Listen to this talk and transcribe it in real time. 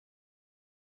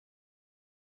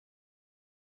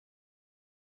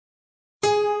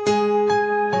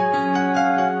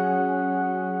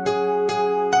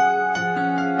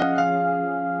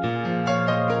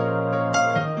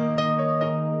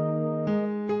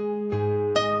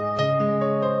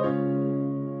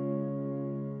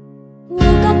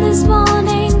this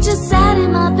morning, just sat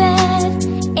in my bed.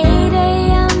 8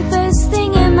 a.m. first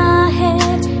thing in my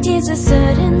head is a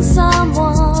certain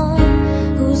someone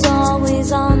who's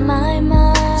always on my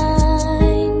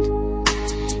mind.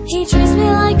 He treats me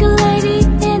like a lady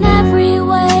in every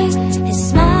way. His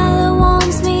smile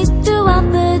warms me throughout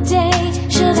the day.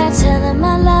 Should I tell him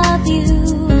I love you?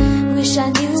 Wish I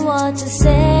knew what to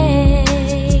say.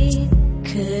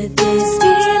 Could this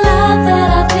be love that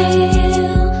I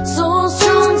feel? So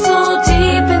strong, so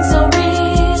deep and so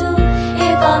real.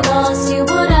 If I lost you,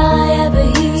 would I ever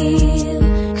heal?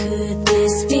 Could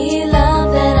this be love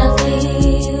that I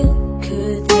feel?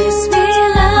 Could this be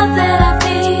love that I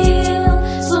feel?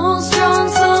 So strong,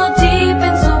 so deep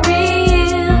and so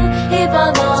real. If I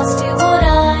lost you, would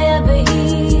I ever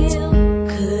heal?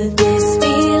 Could this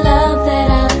be love that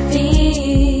I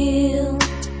feel?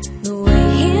 The way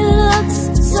he looks,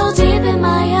 so deep in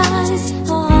my eyes, a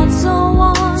heart so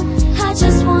warm, I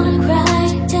just wanna cry.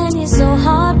 And he's so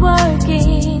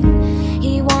hardworking,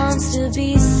 he wants to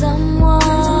be someone.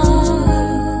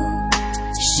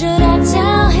 Should I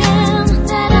tell him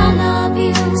that I love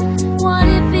you? What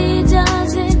if he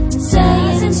doesn't say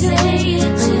it to you?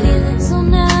 Feeling so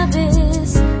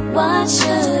nervous, what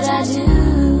should I do?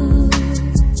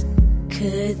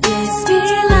 Could this be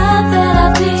love that I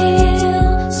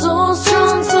feel? So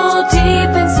strong, so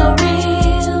deep and so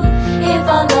real. If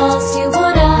I lost you,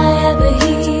 would I ever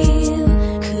heal?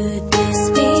 Could this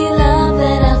be love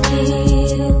that I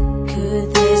feel? Could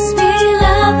this be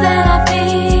love that I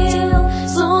feel?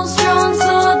 So strong,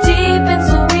 so deep and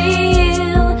so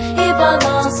real. If I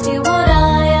lost you, would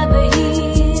I ever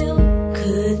heal?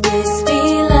 Could this be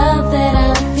love that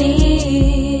I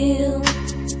feel?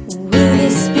 Will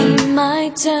this be my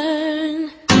turn?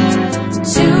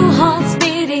 Two hearts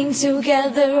beating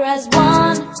together as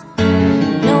one.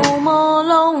 No more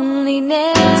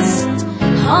loneliness,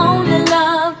 only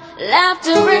love,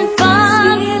 laughter and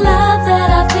fun. This love that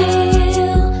I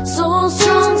feel, so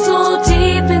strong, so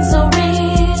deep and so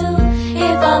real.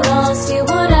 If I lost you,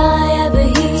 would I ever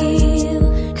heal?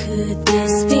 Could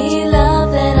this be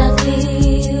love that I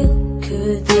feel?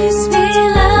 Could this be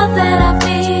love that I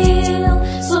feel?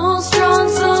 So strong,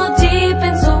 so deep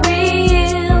and so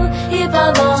real. If I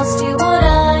lost you, would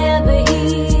I ever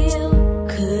heal?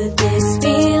 Could this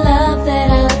be love that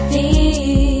I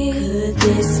feel? Could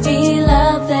this be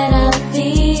love that I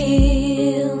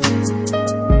feel?